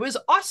mean, I was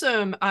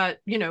awesome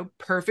at,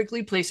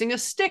 perfectly placing a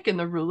stick in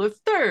the rule of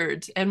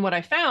thirds. And what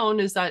I found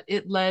is that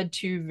it led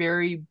to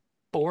very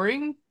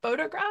boring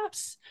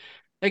photographs.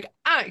 Like,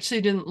 I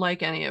actually didn't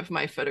like any of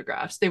my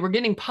photographs. They were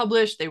getting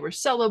published, they were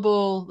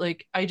sellable.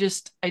 Like, I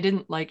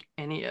didn't like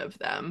any of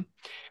them.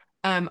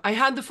 I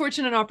had the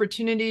fortunate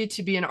opportunity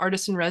to be an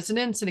artist in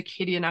residence in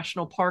Acadia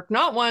National Park,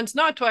 not once,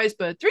 not twice,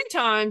 but 3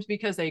 times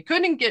because they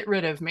couldn't get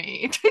rid of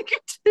me.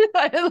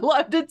 I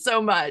loved it so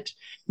much.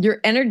 Your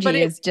But energy it,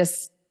 is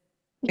just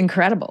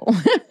incredible.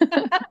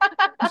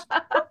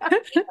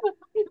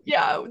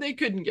 yeah, they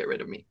couldn't get rid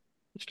of me.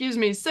 Excuse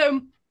me.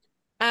 So,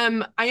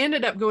 I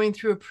ended up going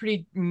through a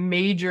pretty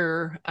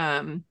major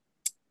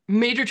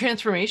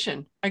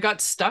transformation. I got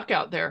stuck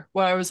out there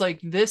where I was like,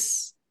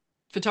 this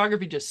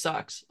photography just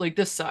sucks. Like,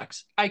 this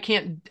sucks. I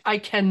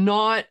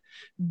cannot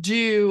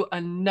do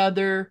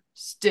another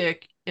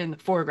stick in the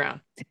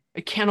foreground.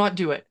 I cannot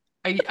do it.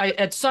 I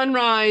at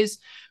sunrise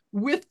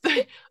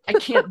I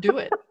can't do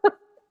it.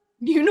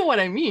 You know what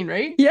I mean,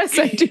 right? Yes,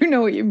 I do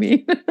know what you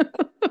mean.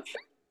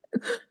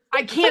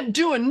 I can't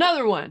do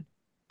another one.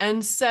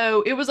 And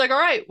so it was like, all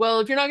right, well,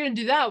 if you're not going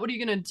to do that, what are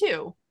you going to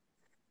do?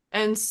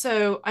 And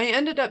so I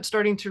ended up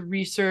starting to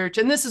research,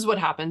 and this is what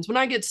happens when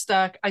I get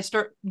stuck. I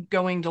start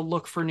going to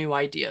look for new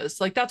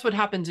ideas. Like, that's what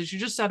happens is you're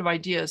just out of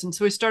ideas. And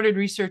so I started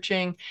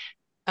researching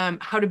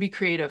how to be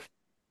creative.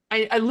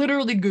 I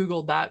literally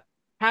Googled that,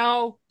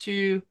 how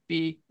to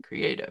be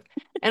creative.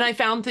 And I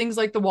found things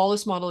like the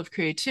Wallace model of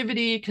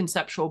creativity,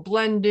 conceptual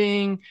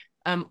blending,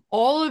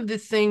 all of the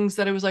things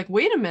that I was like,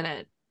 wait a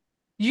minute,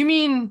 you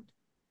mean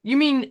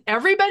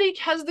everybody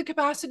has the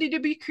capacity to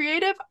be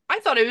creative? I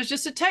thought it was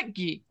just a tech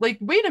geek. Like,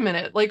 wait a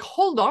minute, like,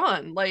 hold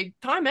on, like,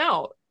 time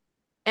out.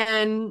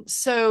 And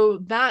so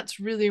that's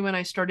really when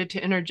I started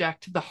to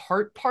interject the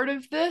heart part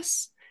of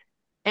this.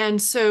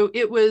 And so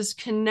it was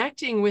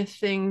connecting with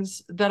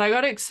things that I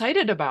got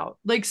excited about,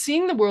 like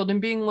seeing the world and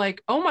being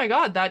like, oh my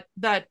God,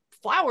 that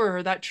flower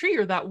or that tree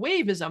or that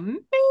wave is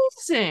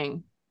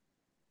amazing.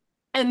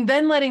 And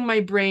then letting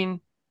my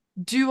brain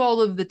do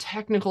all of the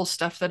technical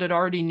stuff that it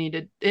already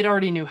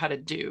knew how to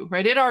do,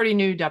 right? It already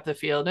knew depth of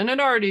field and it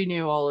already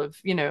knew all of,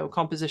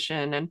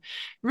 composition, and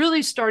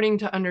really starting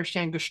to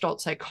understand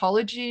Gestalt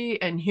psychology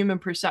and human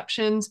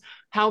perceptions,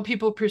 how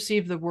people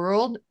perceive the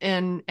world,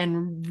 and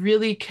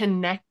really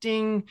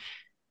connecting,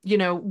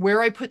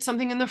 where I put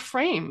something in the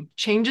frame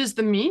changes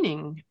the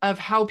meaning of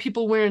how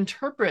people will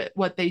interpret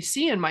what they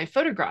see in my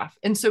photograph.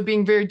 And so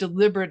being very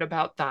deliberate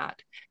about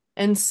that.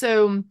 And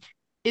so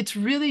it's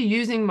really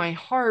using my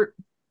heart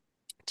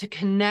to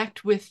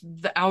connect with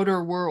the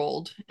outer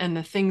world and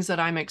the things that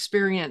I'm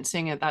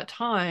experiencing at that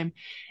time,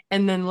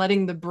 and then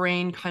letting the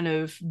brain kind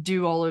of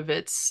do all of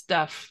its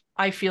stuff,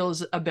 I feel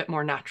is a bit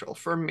more natural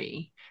for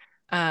me.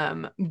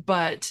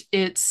 But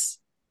it's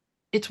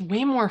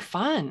way more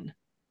fun.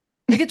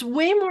 Like it's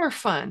way more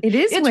fun. It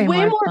is It's way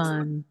way more more,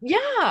 fun.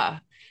 yeah.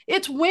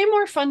 It's way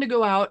more fun to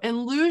go out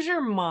and lose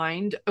your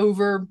mind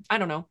over, I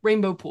don't know,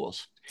 rainbow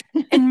pools.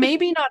 And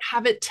maybe not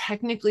have it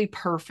technically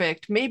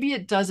perfect. Maybe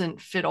it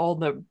doesn't fit all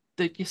the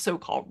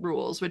so-called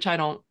rules, which I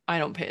don't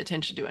pay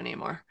attention to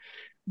anymore.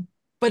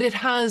 But it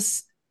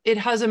has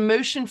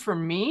emotion for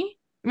me.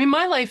 I mean,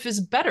 my life is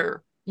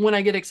better when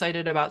I get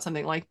excited about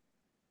something like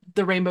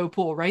the rainbow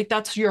pool, right?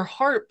 That's your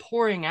heart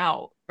pouring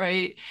out,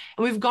 right?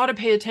 And we've got to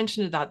pay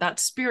attention to that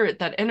spirit,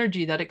 that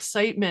energy, that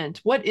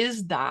excitement. What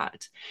is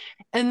that?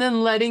 And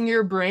then letting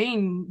your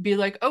brain be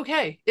like,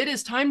 okay, it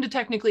is time to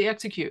technically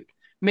execute.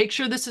 Make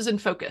sure this is in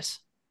focus.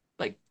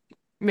 Like,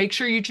 make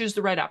sure you choose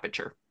the right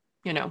aperture,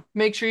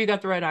 make sure you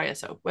got the right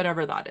ISO,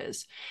 whatever that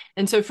is.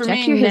 And so for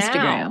Check me your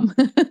now,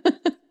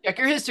 histogram. check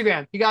your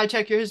histogram. You got to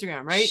check your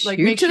histogram, right? Like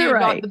Shoot make to sure the you've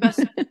got right. the best,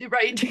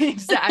 right?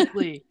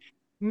 Exactly.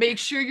 Make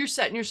sure you're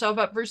setting yourself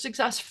up for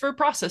success for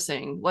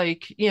processing.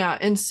 Like, yeah.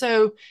 And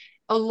so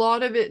a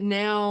lot of it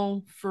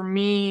now for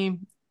me,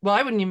 well,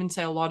 I wouldn't even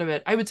say a lot of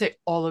it. I would say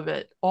all of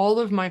it. All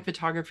of my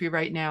photography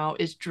right now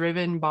is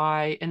driven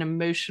by an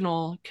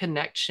emotional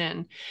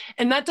connection.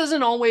 And that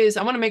doesn't always,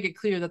 I want to make it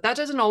clear that that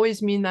doesn't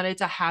always mean that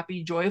it's a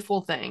happy, joyful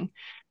thing.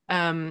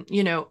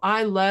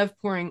 I love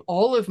pouring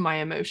all of my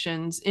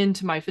emotions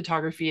into my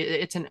photography.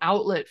 It's an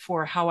outlet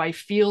for how I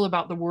feel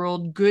about the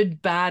world,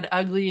 good, bad,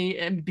 ugly,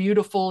 and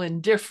beautiful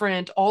and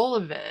different, all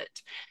of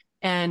it.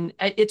 And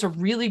it's a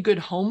really good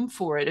home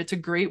for it. It's a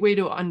great way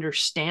to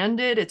understand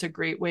it. It's a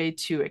great way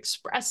to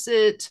express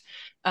it.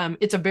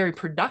 It's a very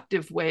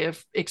productive way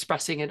of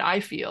expressing it,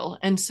 I feel.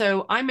 And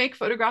so I make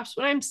photographs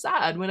when I'm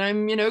sad, when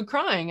I'm,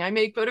 crying. I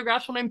make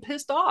photographs when I'm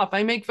pissed off.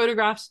 I make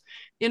photographs,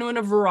 in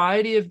a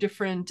variety of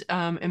different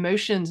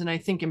emotions. And I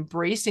think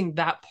embracing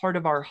that part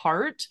of our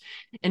heart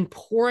and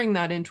pouring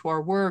that into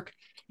our work,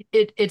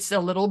 it's a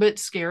little bit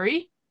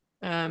scary,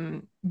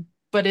 um,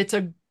 but it's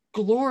a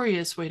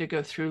glorious way to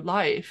go through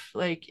life.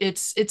 Like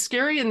it's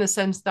scary in the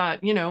sense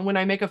that, when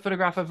I make a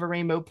photograph of a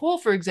rainbow pool,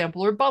 for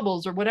example, or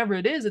bubbles or whatever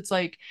it is, it's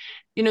like,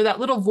 that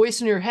little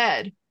voice in your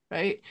head,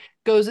 right?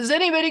 Goes, is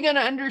anybody going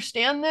to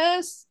understand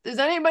this? Is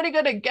anybody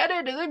going to get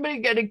it? Is anybody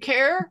going to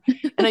care?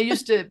 And I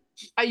used to,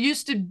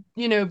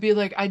 be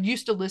like, I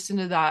used to listen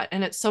to that.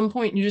 And at some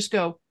point you just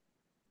go,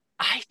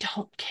 I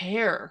don't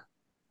care.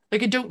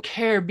 Like, I don't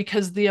care,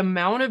 because the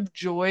amount of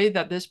joy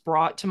that this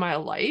brought to my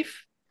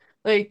life,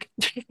 like,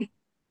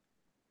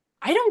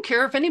 I don't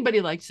care if anybody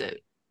likes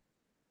it,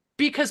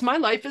 because my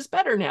life is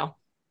better now.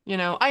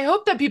 I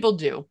hope that people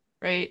do,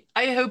 right?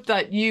 I hope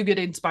that you get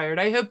inspired.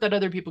 I hope that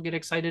other people get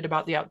excited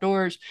about the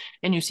outdoors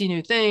and you see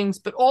new things.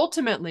 But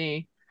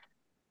ultimately,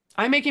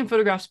 I'm making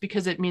photographs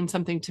because it means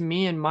something to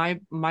me and my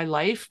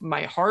life,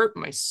 my heart,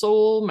 my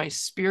soul, my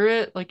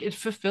spirit. Like, it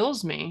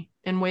fulfills me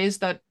in ways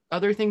that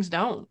other things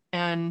don't.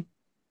 And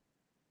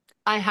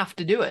I have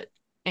to do it.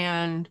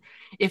 And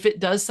if it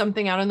does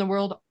something out in the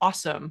world,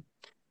 awesome.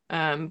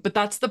 But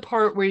that's the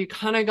part where you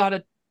kind of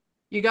gotta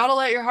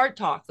let your heart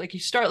talk. Like, you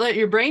start letting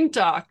your brain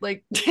talk.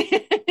 Like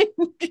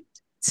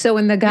So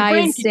when the your guy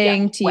brain is can get in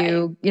saying the to way.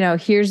 you,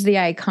 here's the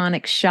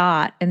iconic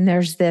shot, and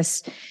there's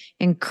this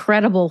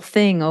incredible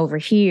thing over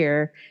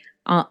here,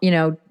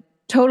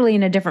 totally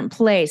in a different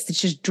place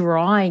that's just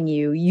drawing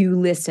you, you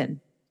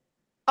listen.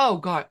 Oh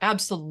God,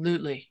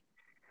 absolutely.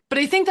 But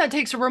I think that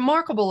takes a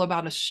remarkable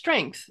amount of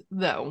strength,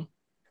 though.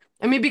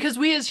 I mean, because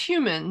we as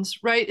humans,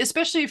 right,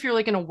 especially if you're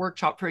like in a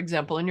workshop, for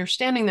example, and you're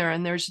standing there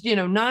and there's,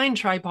 9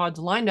 tripods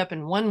lined up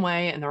in one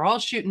way and they're all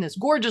shooting this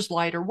gorgeous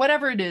light or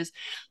whatever it is,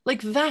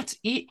 like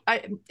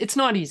it's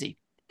not easy.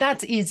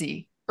 That's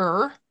easy.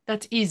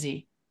 That's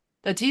easy.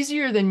 That's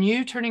easier than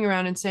you turning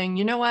around and saying,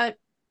 you know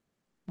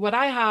what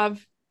I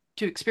have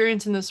to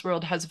experience in this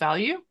world has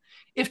value.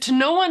 If to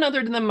no one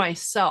other than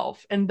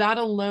myself, and that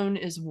alone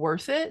is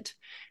worth it,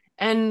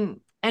 and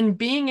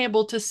being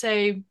able to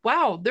say,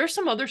 wow, there's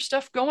some other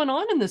stuff going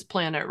on in this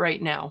planet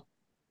right now,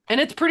 and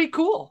it's pretty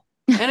cool,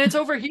 and it's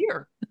over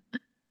here.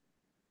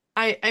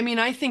 I mean,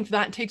 I think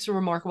that takes a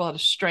remarkable amount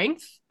of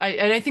strength.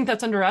 And I think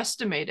that's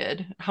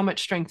underestimated how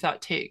much strength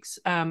that takes.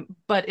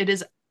 But it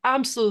is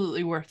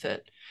absolutely worth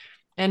it.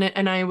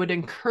 And I would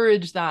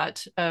encourage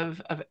that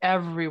of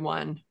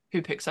everyone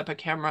who picks up a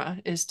camera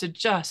is to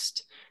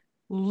just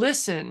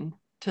listen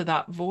to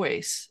that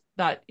voice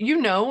that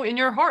in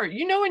your heart,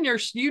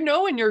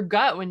 in your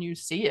gut when you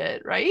see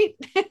it, right?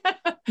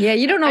 Yeah,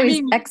 you don't I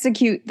always mean,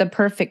 execute the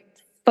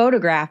perfect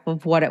photograph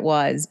of what it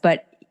was,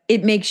 but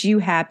it makes you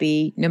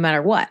happy no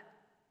matter what.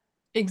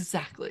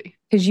 exactly.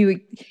 Because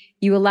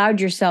you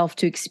allowed yourself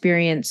to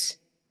experience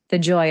the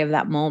joy of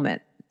that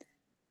moment.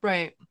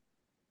 Right.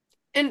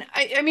 And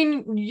I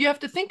mean, you have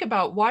to think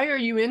about why are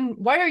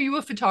you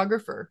a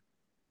photographer?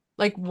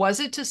 Like, was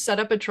it to set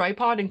up a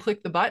tripod and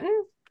click the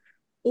button?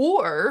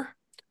 Or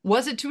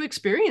was it to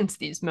experience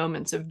these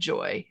moments of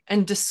joy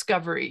and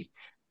discovery,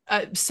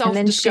 And then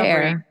self-discovery?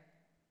 share.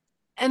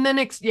 And then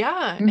and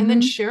then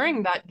Mm-hmm.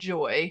 sharing that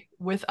joy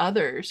with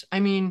others. I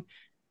mean,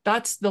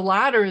 that's the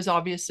latter is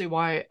obviously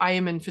why I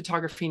am in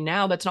photography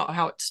now. That's not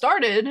how it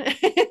started.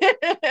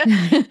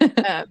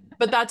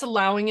 But that's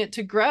allowing it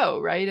to grow,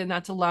 right? And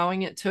that's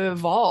allowing it to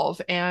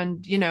evolve.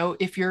 And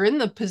if you're in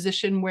the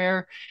position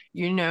where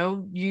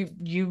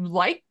you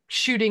like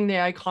shooting the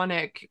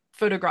iconic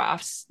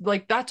photographs,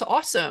 like that's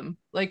awesome.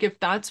 Like if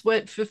that's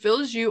what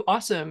fulfills you,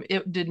 awesome.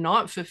 It did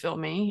not fulfill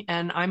me,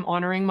 and I'm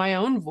honoring my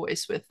own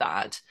voice with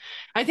that.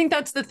 I think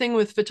that's the thing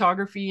with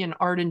photography and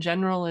art in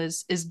general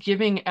is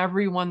giving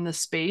everyone the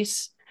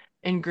space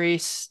and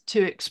grace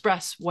to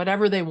express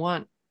whatever they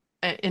want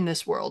in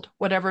this world,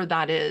 whatever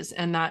that is,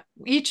 and that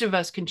each of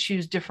us can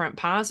choose different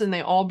paths and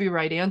they all be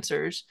right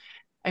answers.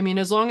 I mean,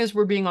 as long as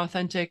we're being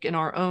authentic in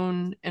our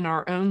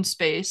own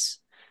space,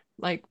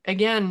 like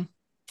again,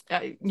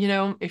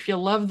 if you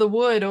love the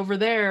wood over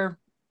there,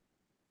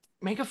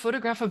 make a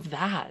photograph of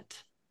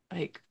that.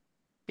 Like,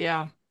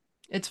 yeah,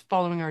 it's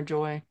following our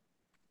joy.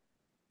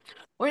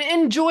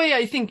 And joy,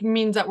 I think,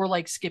 means that we're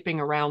like skipping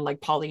around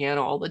like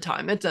Pollyanna all the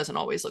time. It doesn't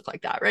always look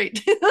like that, right?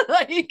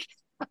 Like,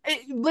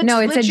 No,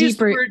 it's a let's use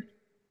the deeper, word.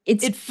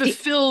 It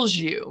fulfills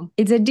you.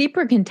 it's a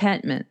deeper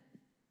contentment.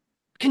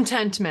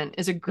 Contentment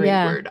is a great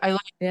Yeah. word. I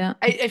like. Yeah.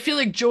 I feel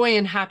like joy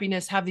and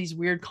happiness have these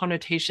weird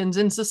connotations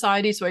in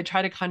society, so I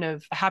try to kind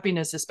of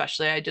happiness,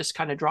 especially. I just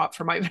kind of drop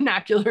for my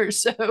vernacular.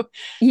 So,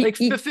 like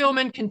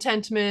fulfillment,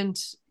 contentment,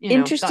 that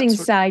Interesting sort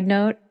of. side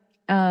note.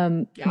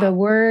 The Yeah.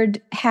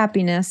 word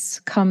happiness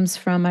comes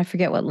from, I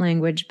forget what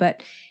language,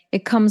 but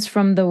it comes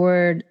from the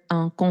word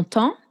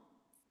content,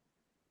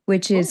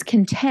 which is Oh.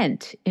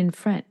 content in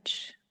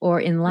French or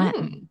in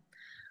Latin. Mm.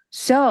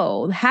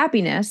 So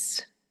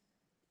happiness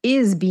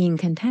is being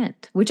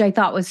content, which I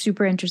thought was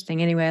super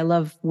interesting. Anyway, I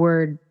love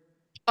Oh,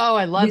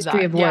 I love history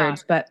that. of Yeah.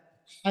 words, but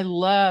I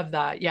love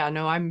that. Yeah,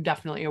 no, I'm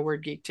definitely a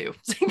word geek too.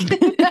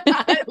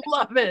 I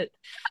love it.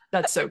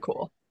 That's so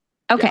cool.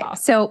 okay, Yeah.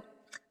 so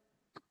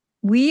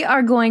we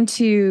are going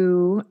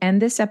to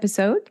end this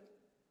episode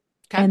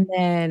Okay. and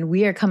then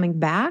we are coming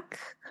back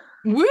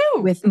Woo.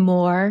 with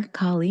more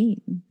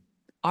Colleen.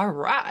 All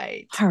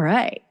right. All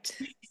right.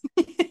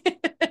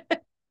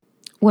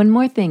 One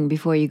more thing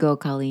before you go,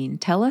 Colleen.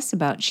 Tell us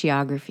about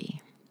Sheography.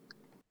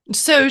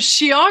 So,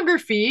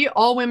 Sheography,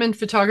 all women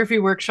photography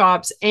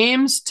workshops,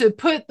 aims to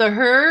put the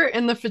her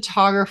in the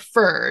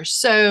photographer.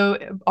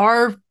 So,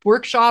 our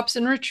workshops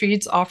and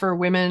retreats offer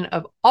women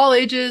of all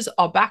ages,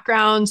 all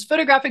backgrounds,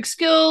 photographic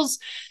skills,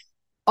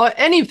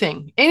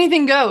 anything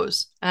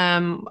goes.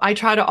 I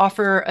try to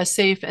offer a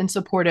safe and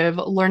supportive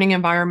learning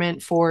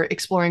environment for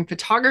exploring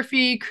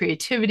photography,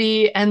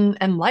 creativity,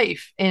 and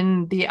life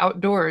in the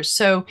outdoors.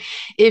 So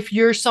if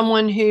you're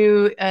someone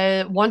who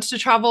wants to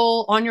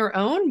travel on your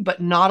own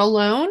but not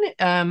alone,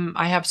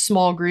 I have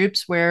small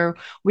groups where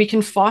we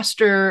can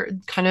foster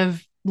kind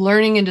of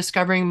learning and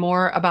discovering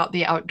more about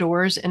the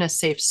outdoors in a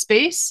safe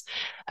space.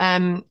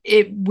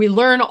 We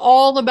learn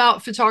all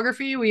about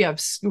photography. We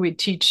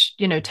teach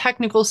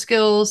technical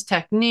skills,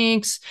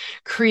 techniques,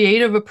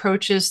 creative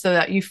approaches, so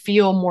that you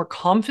feel more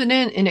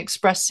confident in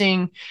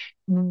expressing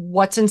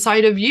what's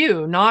inside of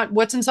you, not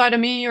what's inside of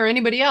me or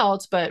anybody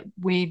else, but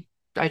I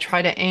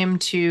try to aim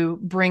to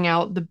bring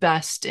out the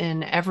best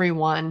in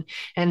everyone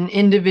in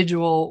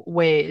individual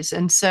ways.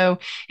 And so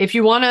if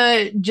you want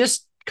to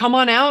just come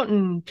on out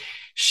and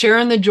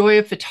sharing the joy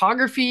of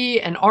photography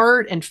and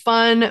art and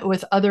fun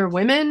with other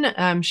women,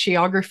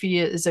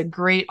 Sheography is a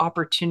great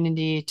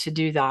opportunity to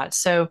do that.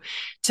 So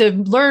to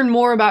learn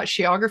more about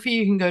Sheography,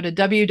 you can go to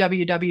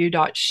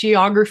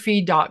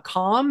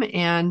www.sheography.com,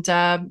 and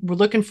we're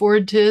looking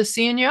forward to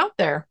seeing you out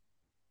there.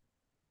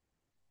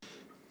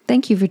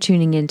 Thank you for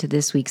tuning in to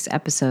this week's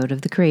episode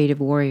of The Creative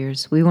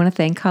Warriors. We want to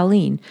thank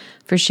Colleen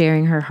for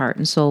sharing her heart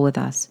and soul with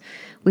us.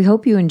 We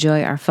hope you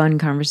enjoy our fun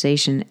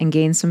conversation and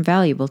gain some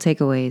valuable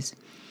takeaways.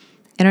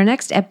 In our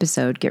next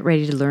episode, get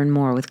ready to learn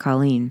more with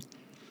Colleen.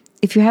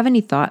 If you have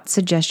any thoughts,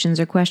 suggestions,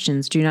 or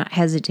questions, do not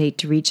hesitate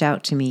to reach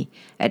out to me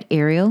at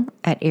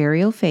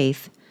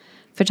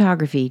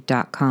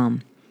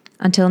ariel@arielfaithphotography.com.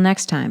 Until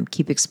next time,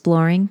 keep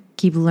exploring,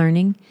 keep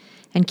learning,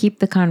 and keep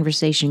the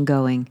conversation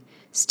going.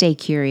 Stay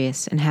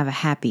curious and have a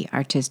happy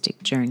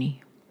artistic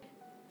journey.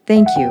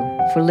 Thank you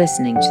for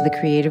listening to the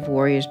Creative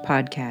Warriors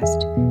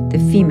Podcast, the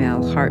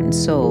female heart and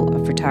soul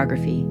of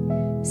photography.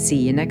 See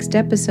you next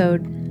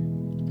episode.